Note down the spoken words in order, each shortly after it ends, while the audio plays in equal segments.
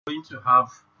Going to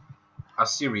have a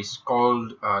series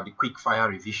called the Quickfire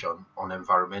Revision on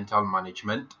Environmental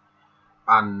Management.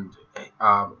 And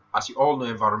as you all know,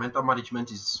 environmental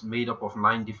management is made up of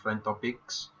 9 different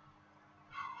topics.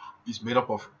 It's made up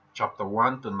of chapter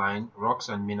 1 to 9, rocks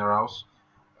and minerals,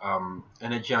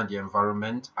 energy and the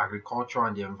environment, agriculture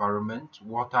and the environment,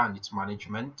 water and its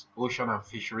management, ocean and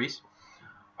fisheries,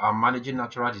 managing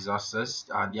natural disasters,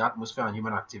 the atmosphere and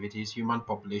human activities, human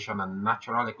population and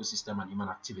natural ecosystem and human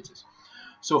activities.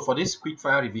 So for this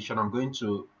quickfire revision, I'm going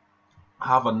to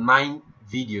have 9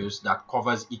 videos that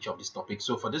covers each of these topics.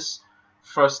 So for this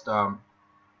first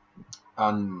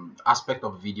aspect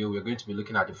of the video, we're going to be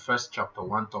looking at the first chapter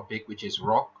 1 topic, which is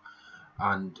rock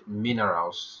and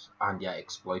minerals and their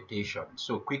exploitation.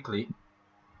 So quickly,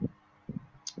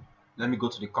 let me go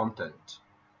to the content.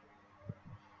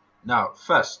 Now,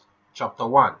 first, chapter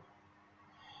 1.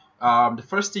 The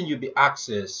first thing you'll be asked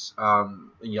is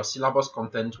in your syllabus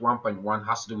content 1.1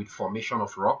 has to do with formation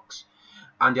of rocks.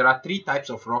 And there are 3 types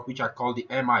of rock which are called the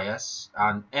MIS,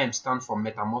 and M stands for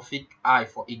metamorphic, I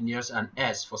for igneous, and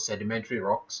S for sedimentary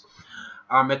rocks.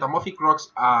 Metamorphic rocks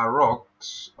are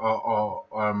rocks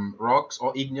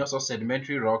or igneous or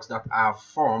sedimentary rocks that are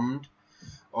formed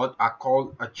or are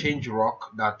called a change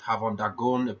rock that have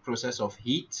undergone a process of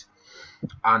heat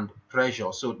and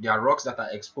pressure. So they are rocks that are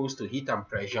exposed to heat and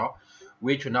pressure,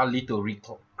 which will now lead to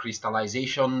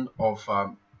recrystallization of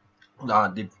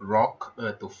the rock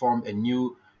to form a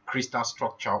new crystal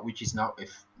structure, which is now a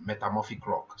metamorphic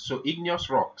rock. So igneous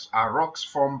rocks are rocks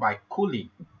formed by cooling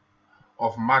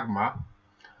of magma,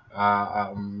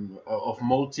 of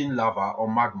molten lava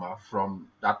or magma from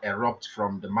that erupt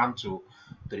from the mantle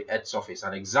to the earth surface.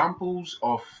 And examples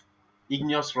of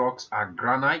igneous rocks are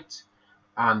granite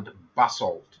and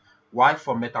basalt, while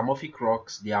for metamorphic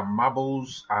rocks, they are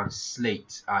marbles and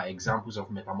slate are examples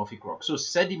of metamorphic rocks. So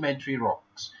sedimentary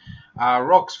rocks are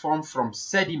rocks formed from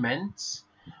sediments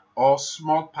or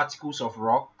small particles of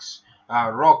rocks,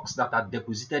 rocks that are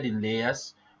deposited in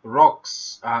layers,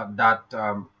 rocks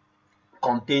that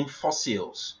contain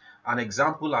fossils. An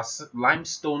example are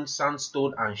limestone,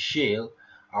 sandstone, and shale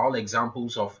are all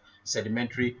examples of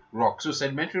sedimentary rocks. So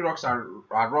sedimentary rocks are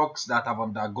rocks that have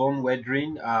undergone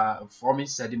weathering, forming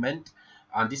sediment,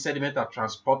 and these sediment are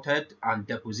transported and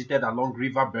deposited along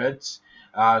riverbeds.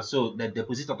 So they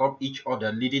deposit on top each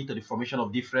other, leading to the formation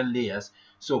of different layers.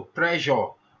 So pressure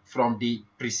from the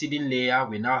preceding layer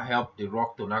will now help the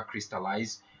rock to now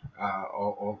crystallize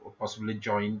or possibly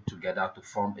join together to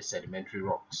form a sedimentary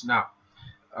rocks. Now,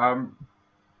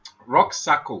 rock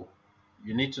cycle.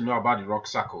 You need to know about the rock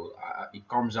cycle. It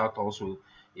comes out also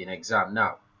in exam.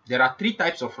 Now, there are 3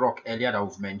 types of rock earlier that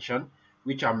we've mentioned,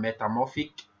 which are metamorphic,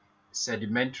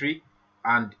 sedimentary,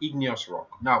 and igneous rock.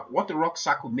 Now, what the rock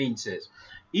cycle means is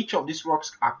each of these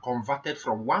rocks are converted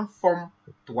from one form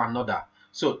to another.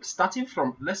 So,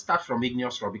 let's start from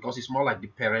igneous rock because it's more like the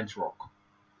parent rock,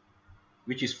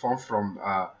 which is formed from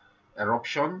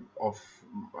eruption of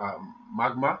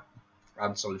magma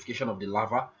and solidification of the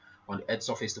lava on the earth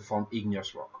surface to form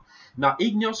igneous rock. Now,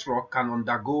 igneous rock can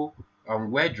undergo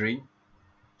weathering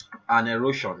and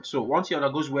erosion. So once it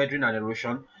undergoes weathering and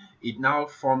erosion, it now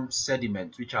forms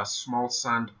sediment, which are small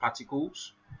sand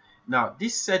particles. Now,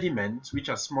 these sediments, which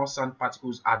are small sand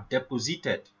particles, are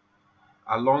deposited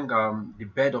along the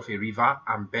bed of a river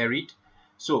and buried,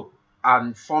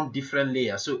 and form different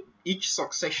layers. So each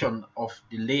succession of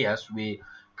the layers will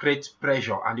create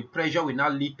pressure, and the pressure will now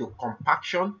lead to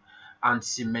compaction and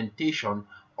cementation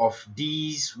of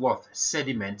these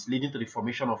sediments, leading to the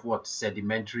formation of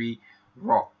sedimentary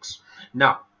rocks.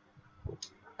 Now,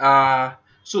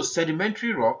 so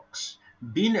sedimentary rocks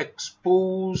being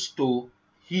exposed to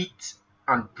heat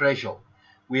and pressure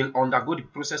will undergo the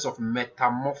process of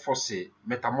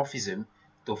metamorphism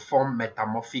to form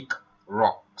metamorphic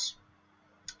rocks.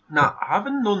 Now,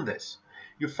 having known this,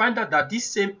 you find out that this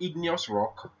same igneous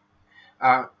rock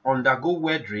undergo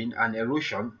weathering and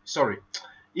erosion.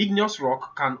 Igneous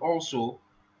rock can also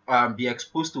be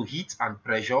exposed to heat and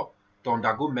pressure to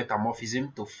undergo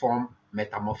metamorphism to form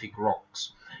metamorphic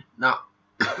rocks. Now,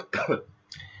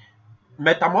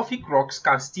 metamorphic rocks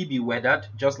can still be weathered,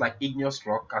 just like igneous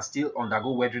rock can still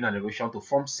undergo weathering and erosion to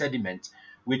form sediment,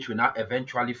 which will now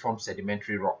eventually form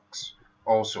sedimentary rocks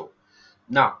also.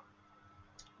 Now,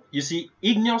 you see,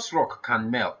 igneous rock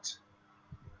can melt.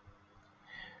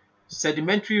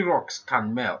 Sedimentary rocks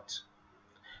can melt,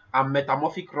 and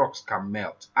metamorphic rocks can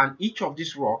melt, and each of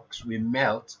these rocks will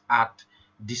melt at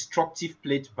destructive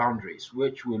plate boundaries,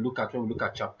 which we'll look at when we look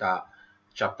at chapter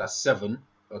 7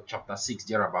 or chapter 6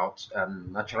 thereabout,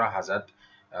 natural hazard,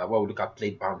 where we look at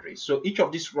plate boundaries. So each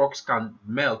of these rocks can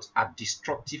melt at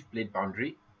destructive plate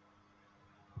boundary,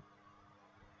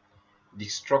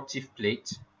 destructive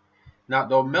plate. Now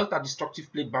they'll melt at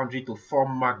destructive plate boundary to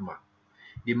form magma.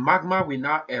 The magma will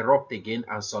now erupt again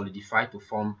and solidify to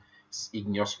form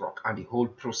igneous rock, and the whole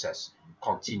process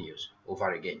continues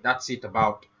over again. That's it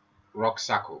about rock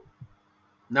cycle.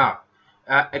 Now,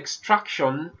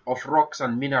 extraction of rocks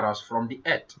and minerals from the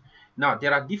earth. Now,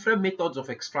 there are different methods of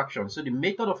extraction. So the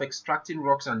method of extracting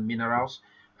rocks and minerals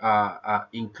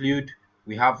include,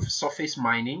 we have surface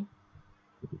mining.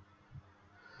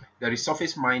 There is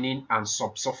surface mining and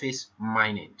subsurface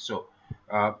mining. So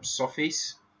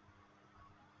surface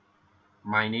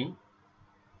mining,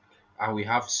 and we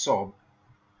have subsurface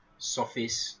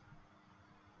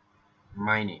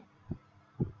mining.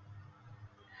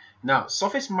 Now,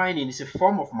 surface mining is a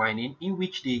form of mining in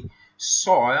which the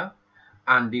soil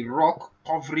and the rock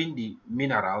covering the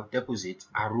mineral deposit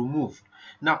are removed.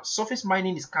 Now, surface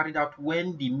mining is carried out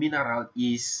when the mineral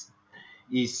is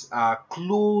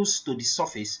close to the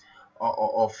surface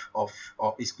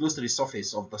is close to the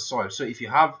surface of the soil. So if you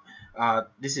have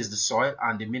this is the soil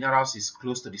and the minerals is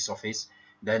close to the surface,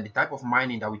 then the type of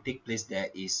mining that will take place there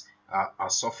is a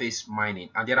surface mining.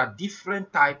 And there are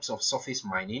different types of surface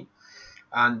mining,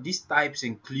 and these types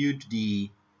include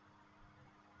the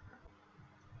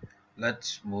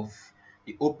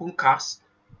open cast,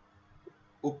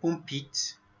 open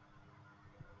pit.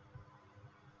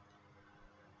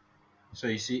 So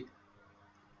you see,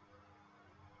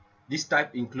 this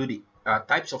type include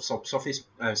types of subsurface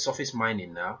surface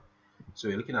mining now. So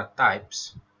we're looking at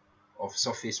types of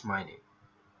surface mining.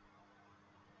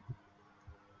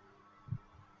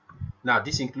 Now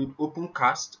this include open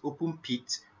cast, open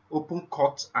pit, open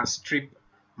cut, and strip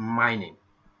mining.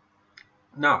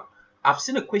 Now, I've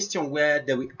seen a question where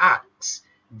they will ask,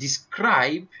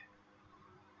 describe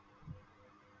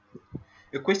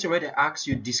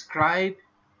you describe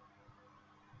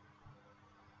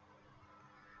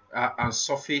and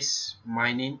surface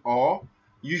mining, or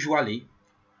usually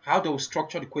how they will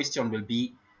structure the question will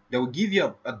be, they will give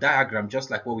you a diagram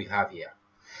just like what we have here.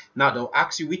 Now they'll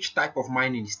ask you which type of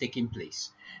mining is taking place.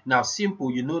 Now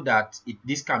simple, you know that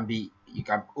this can be, you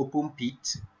can open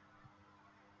pit,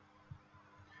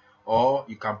 or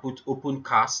you can put open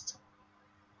cast.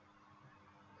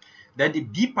 Then the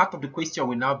B part of the question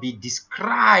will now be,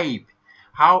 describe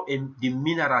how the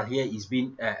mineral here is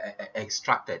being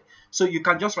extracted. So you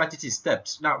can just write it in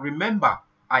steps. Now remember,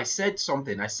 I said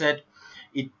something. I said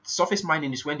surface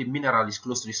mining is when the mineral is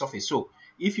close to the surface. So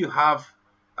if you have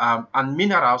and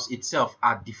minerals itself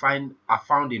are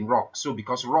found in rocks. So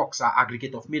because rocks are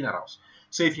aggregate of minerals.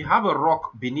 So if you have a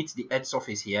rock beneath the earth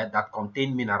surface here that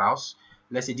contain minerals,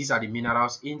 let's say these are the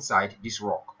minerals inside this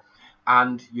rock,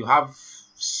 and you have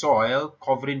soil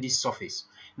covering this surface.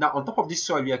 Now on top of this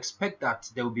soil, you expect that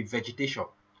there will be vegetation.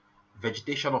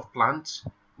 Vegetation of plants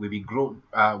will be grown,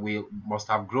 must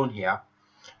have grown here.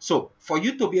 So for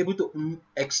you to be able to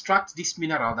extract this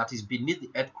mineral that is beneath the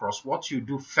earth crust, what you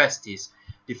do first is,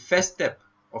 the first step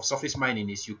of surface mining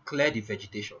is you clear the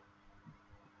vegetation.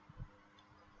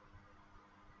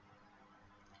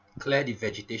 Clear the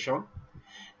vegetation.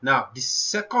 Now the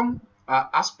second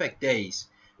aspect there is,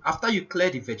 after you clear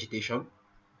the vegetation,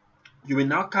 you will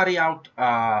now carry out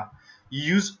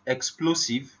use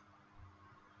explosive.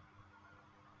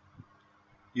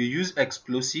 You use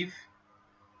explosive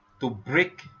to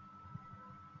break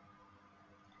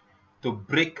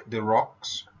the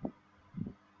rocks.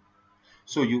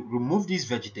 So you remove this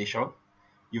vegetation.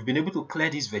 You've been able to clear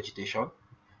this vegetation,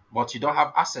 but you don't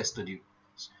have access to it.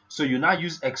 So you now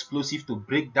use explosive to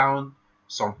break down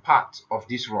some part of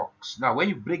these rocks. Now when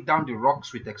you break down the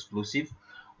rocks with explosive,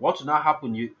 what will now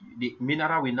happen? The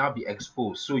mineral will now be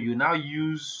exposed. So you now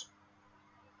use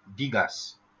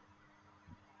diggers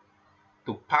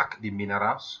to pack the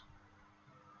minerals.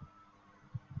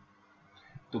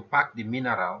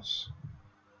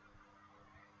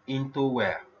 Into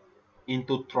where?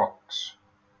 Into trucks.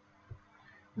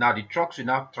 Now the trucks will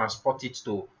now transport it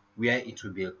to where it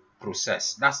will be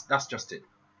processed. That's just it.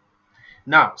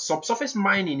 Now subsurface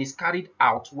mining is carried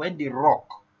out when the rock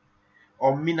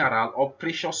or mineral or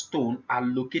precious stone are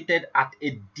located at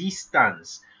a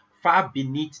distance far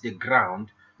beneath the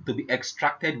ground to be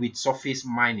extracted with surface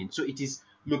mining. So it is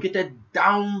located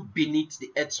down beneath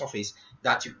the earth surface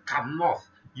that you cannot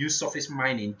use surface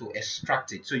mining to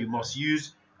extract it. So you must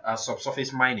use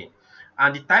subsurface mining.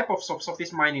 And the type of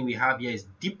subsurface mining we have here is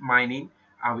deep mining,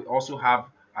 and we also have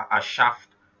a shaft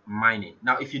mining.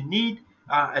 Now if you need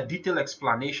a detailed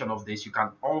explanation of this, you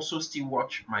can also still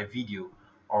watch my video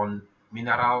on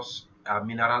mineral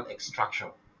extraction.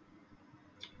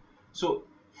 So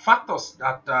factors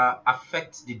that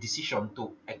affect the decision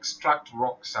to extract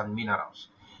rocks and minerals.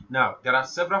 Now, there are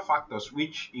several factors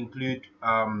which include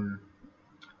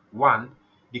one,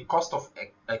 the cost of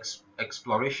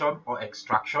exploration or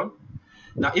extraction.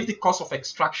 Now, if the cost of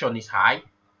extraction is high,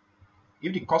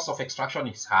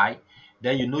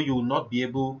 then you know you will not be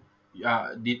able,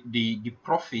 the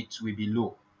profit will be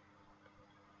low.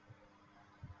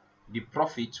 The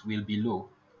profit will be low.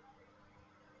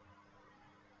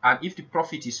 And if the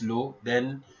profit is low,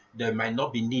 then there might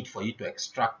not be need for you to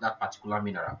extract that particular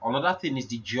mineral. Another thing is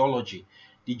the geology.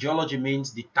 The geology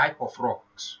means the type of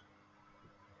rocks.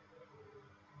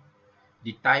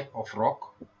 The type of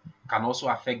rock can also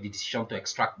affect the decision to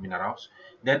extract minerals.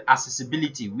 Then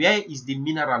accessibility. Where is the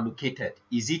mineral located?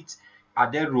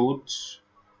 Are there roads?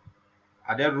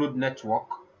 Are there road network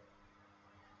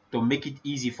to make it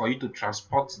easy for you to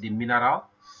transport the mineral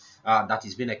that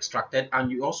is being extracted? And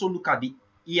you also look at the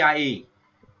EIA,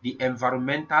 the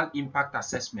Environmental Impact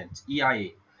Assessment,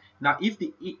 EIA. Now, if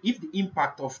the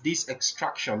impact of this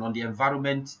extraction on the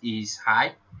environment is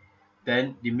high,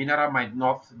 then the mineral might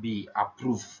not be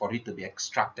approved for it to be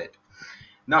extracted.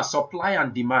 Now, supply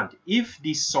and demand. If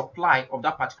the supply of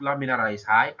that particular mineral is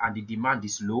high and the demand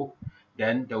is low,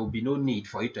 then there will be no need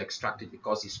for you to extract it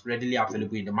because it's readily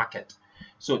available in the market.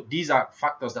 So these are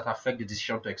factors that affect the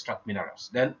decision to extract minerals.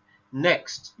 Then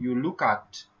next, you look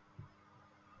at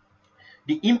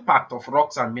the impact of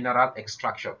rocks and mineral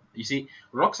extraction. You see,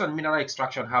 rocks and mineral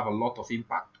extraction have a lot of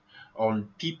impact on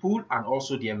people and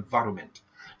also the environment.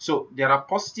 So there are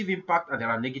positive impact and there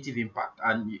are negative impact.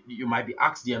 And you might be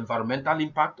asked the environmental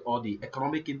impact or the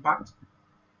economic impact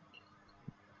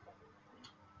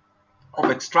of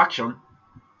extraction,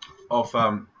 of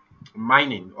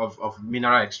mining, of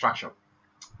mineral extraction.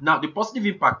 Now, the positive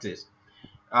impact is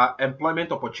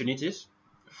employment opportunities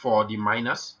for the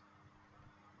miners.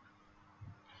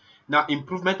 Now,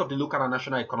 improvement of the local and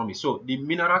national economy. So the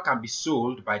mineral can be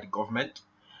sold by the government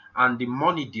and the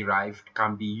money derived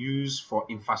can be used for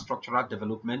infrastructural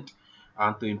development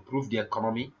and to improve the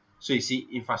economy. So you see,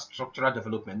 infrastructural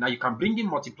development. Now you can bring in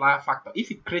multiplier factor.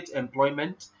 If it creates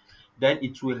employment, then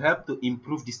it will help to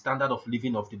improve the standard of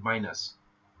living of the miners.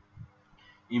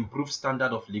 Improve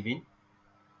standard of living.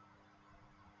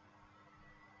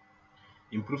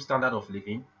 Improve standard of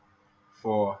living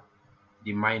for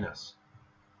the miners.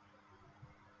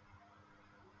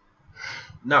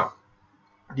 Now,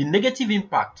 the negative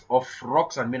impact of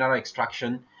rocks and mineral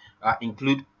extraction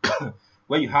include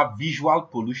when you have visual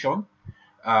pollution.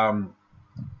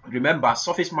 Remember,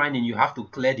 surface mining, you have to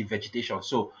clear the vegetation,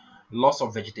 so loss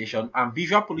of vegetation. And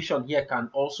visual pollution here can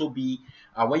also be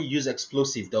when you use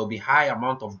explosive, there will be high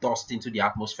amount of dust into the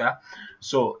atmosphere,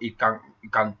 so it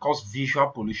can cause visual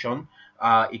pollution.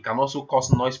 It can also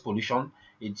cause noise pollution.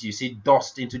 You see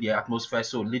dust into the atmosphere,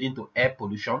 so leading to air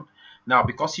pollution. Now,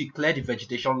 because you clear the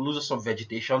vegetation, losses of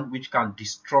vegetation, which can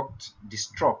disrupt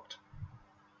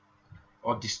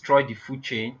or destroy the food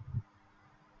chain.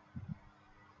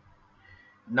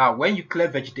 Now, when you clear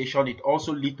vegetation, it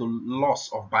also leads to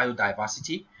loss of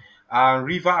biodiversity.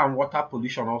 River and water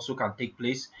pollution also can take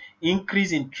place.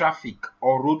 Increase in traffic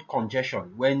or road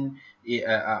congestion when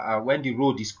the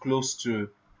road is close to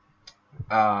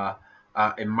a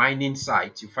mining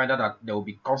site. You find out that there will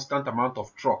be constant amount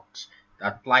of trucks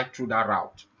that ply through that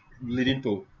route, leading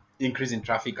to increase in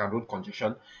traffic and road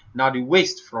congestion. Now, the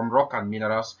waste from rock and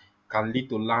minerals can lead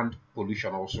to land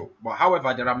pollution also. But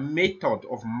however, there are methods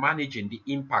of managing the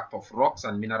impact of rocks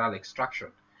and mineral extraction.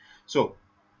 So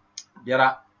there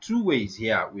are two ways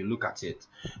here we look at it.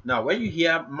 Now, when you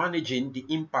hear managing the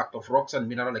impact of rocks and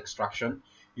mineral extraction,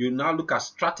 you now look at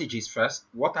strategies first.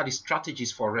 What are the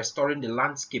strategies for restoring the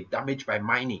landscape damaged by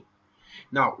mining?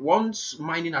 Now, once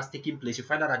mining has taken place, you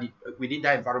find out that within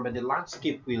that environment, the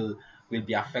landscape will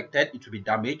be affected, it will be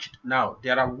damaged. Now,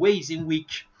 there are ways in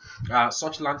which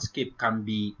such landscape can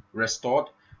be restored,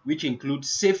 which include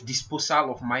safe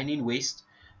disposal of mining waste.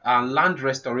 Land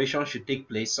restoration should take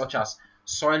place, such as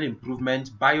soil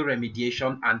improvement,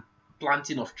 bioremediation, and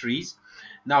planting of trees.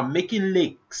 Now, making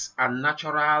lakes and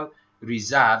natural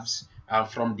reserves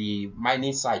from the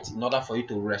mining site in order for you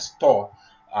to restore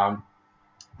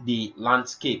the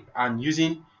landscape, and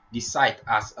using the site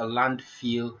as a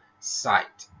landfill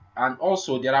site. And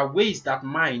also, there are ways that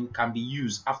mine can be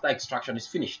used after extraction is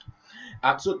finished.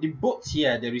 So the both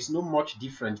here, there is no much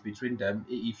difference between them.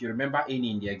 If you remember any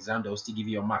in the exam, they'll still give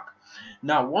you a mark.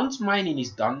 Now, once mining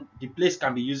is done, the place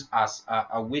can be used as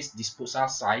a waste disposal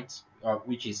site,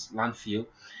 which is landfill.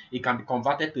 It can be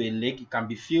converted to a lake. It can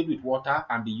be filled with water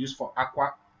and be used for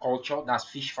aquaculture, that's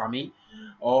fish farming,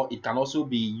 or it can also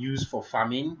be used for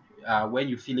farming. When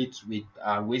you fill it with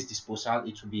waste disposal,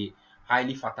 it will be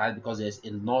highly fertile because there's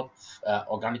enough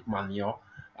organic manure,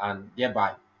 and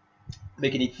thereby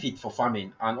making it fit for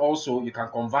farming. And also you can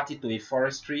convert it to a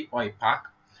forestry or a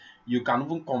park. You can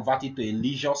even convert it to a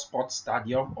leisure sports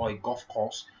stadium or a golf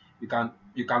course. You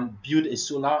can build a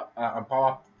solar and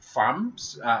power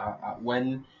farms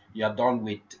when you are done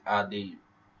with the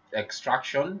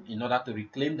extraction in order to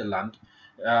reclaim the land.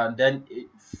 Then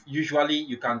usually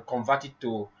you can convert it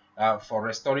to for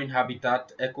restoring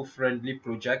habitat, eco-friendly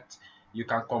project. You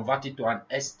can convert it to an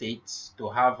estate to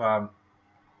have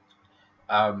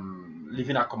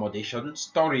living accommodation,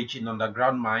 storage in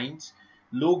underground mines,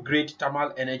 low-grade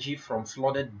thermal energy from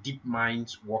flooded deep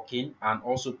mines working, and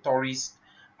also tourist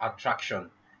attraction.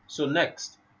 So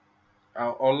next,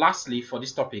 or lastly for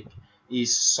this topic,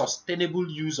 is sustainable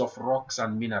use of rocks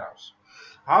and minerals.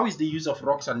 How is the use of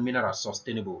rocks and minerals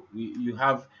sustainable? You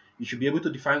should be able to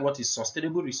define what is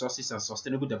sustainable resources and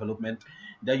sustainable development.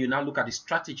 Then you now look at the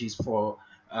strategies for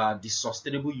the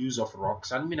sustainable use of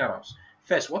rocks and minerals.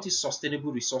 First, what is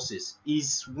sustainable resources?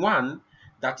 Is one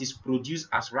that is produced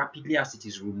as rapidly as it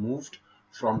is removed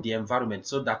from the environment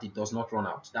so that it does not run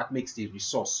out. That makes the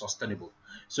resource sustainable.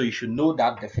 So you should know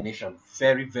that definition.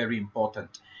 Very, very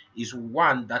important. Is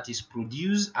one that is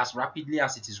produced as rapidly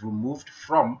as it is removed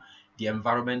from the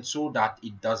environment so that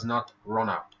it does not run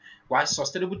out. While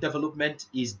sustainable development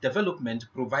is development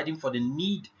providing for the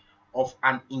need of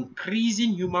an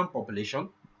increasing human population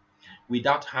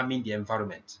without harming the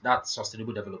environment. That's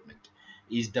sustainable development.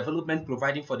 Is development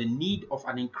providing for the need of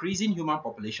an increasing human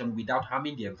population without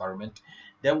harming the environment?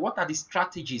 Then what are the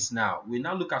strategies now? We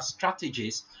now look at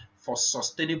strategies for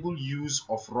sustainable use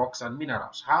of rocks and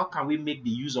minerals. How can we make the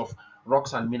use of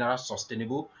rocks and minerals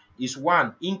sustainable? Is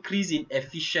one, increase in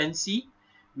efficiency.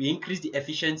 We increase the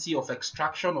efficiency of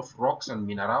extraction of rocks and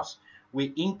minerals.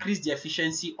 We increase the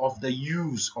efficiency of the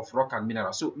use of rock and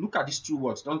minerals. So look at these two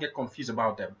words. Don't get confused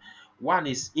about them. One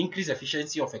is increase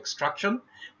efficiency of extraction.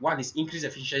 One is increase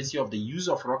efficiency of the use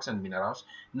of rocks and minerals.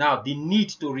 Now, the need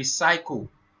to recycle.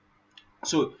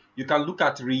 So you can look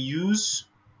at reuse,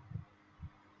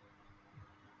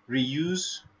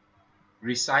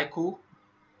 recycle.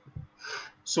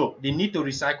 So the need to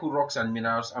recycle rocks and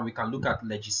minerals, and we can look at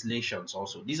legislations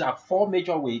also. These are four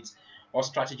major ways or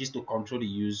strategies to control the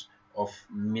use of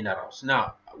minerals.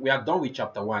 Now, we are done with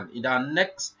chapter 1. In our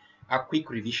next, a quick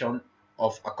revision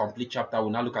of a complete chapter,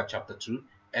 we'll now look at chapter 2,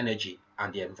 energy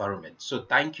and the environment. So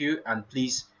thank you, and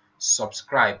please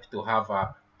subscribe to have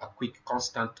a quick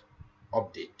constant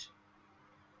update.